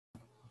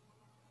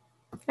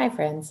Hi,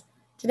 friends.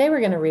 Today we're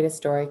going to read a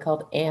story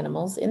called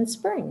Animals in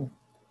Spring.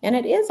 And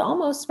it is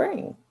almost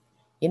spring.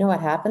 You know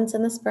what happens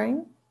in the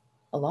spring?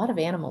 A lot of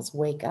animals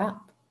wake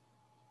up.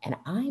 And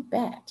I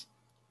bet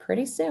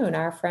pretty soon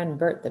our friend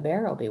Bert the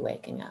bear will be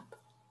waking up.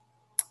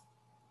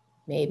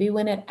 Maybe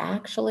when it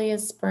actually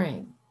is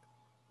spring,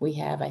 we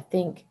have, I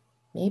think,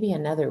 maybe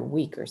another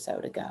week or so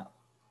to go.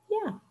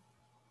 Yeah.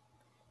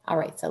 All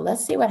right, so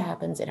let's see what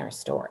happens in our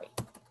story.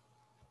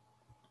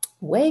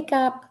 Wake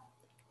up.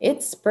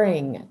 It's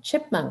spring.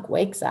 Chipmunk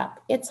wakes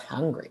up. It's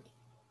hungry.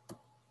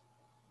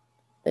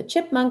 The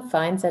chipmunk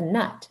finds a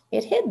nut.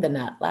 It hid the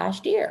nut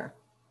last year.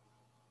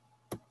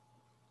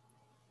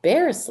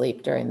 Bears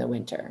sleep during the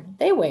winter.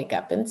 They wake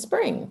up in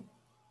spring.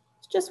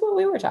 It's just what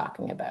we were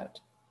talking about.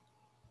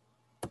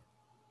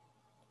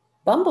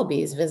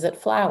 Bumblebees visit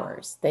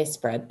flowers. They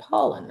spread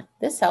pollen.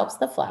 This helps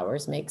the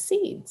flowers make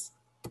seeds.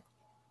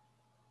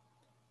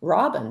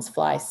 Robins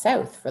fly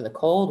south for the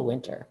cold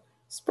winter.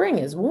 Spring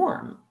is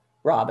warm.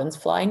 Robins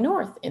fly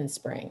north in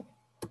spring.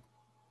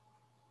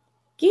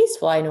 Geese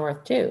fly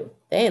north too.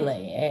 They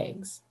lay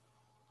eggs.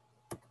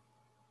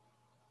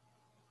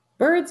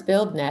 Birds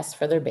build nests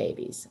for their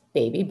babies.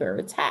 Baby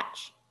birds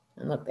hatch.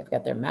 And look, they've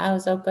got their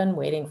mouths open,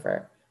 waiting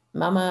for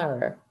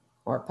mama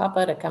or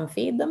papa to come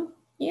feed them.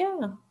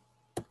 Yeah.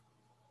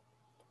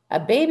 A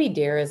baby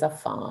deer is a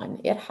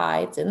fawn. It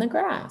hides in the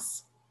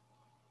grass.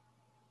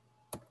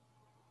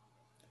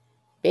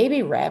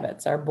 Baby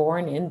rabbits are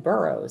born in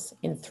burrows.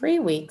 In 3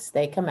 weeks,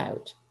 they come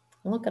out.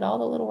 And look at all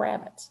the little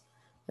rabbits.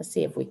 Let's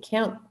see if we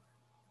count.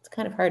 It's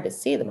kind of hard to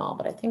see them all,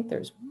 but I think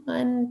there's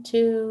 1,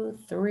 2,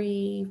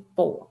 3,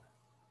 4.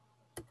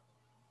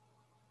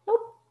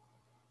 Nope.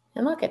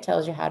 And look, it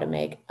tells you how to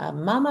make a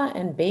mama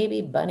and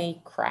baby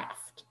bunny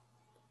craft.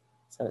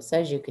 So it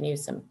says you can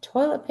use some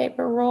toilet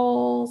paper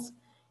rolls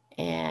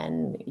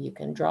and you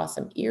can draw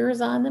some ears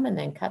on them and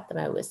then cut them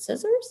out with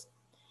scissors.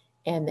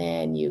 And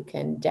then you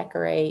can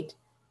decorate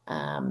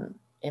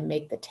and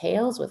make the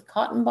tails with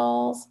cotton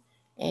balls,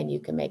 and you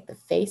can make the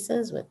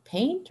faces with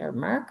paint or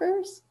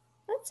markers.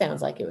 That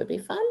sounds like it would be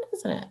fun,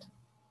 doesn't it?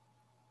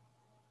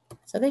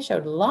 So they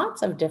showed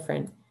lots of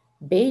different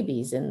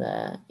babies in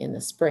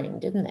the spring,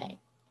 didn't they?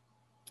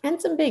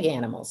 And some big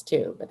animals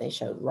too, but they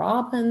showed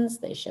robins,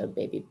 they showed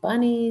baby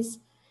bunnies,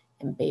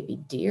 and baby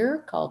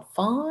deer called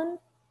fawn,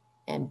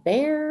 and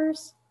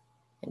bears,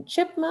 and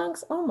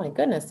chipmunks. Oh my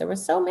goodness, there were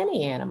so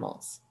many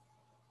animals.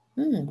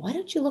 Why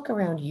don't you look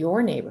around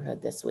your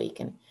neighborhood this week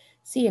and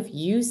see if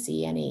you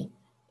see any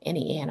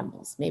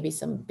animals, maybe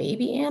some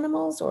baby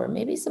animals or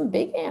maybe some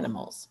big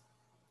animals.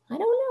 I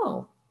don't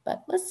know,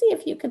 but let's see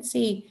if you could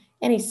see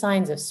any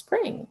signs of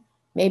spring.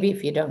 Maybe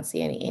if you don't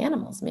see any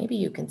animals, maybe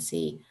you can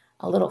see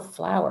a little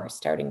flower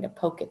starting to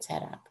poke its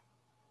head up.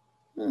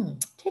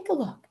 Take a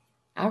look.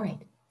 All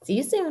right, see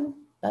you soon.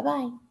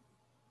 Bye-bye.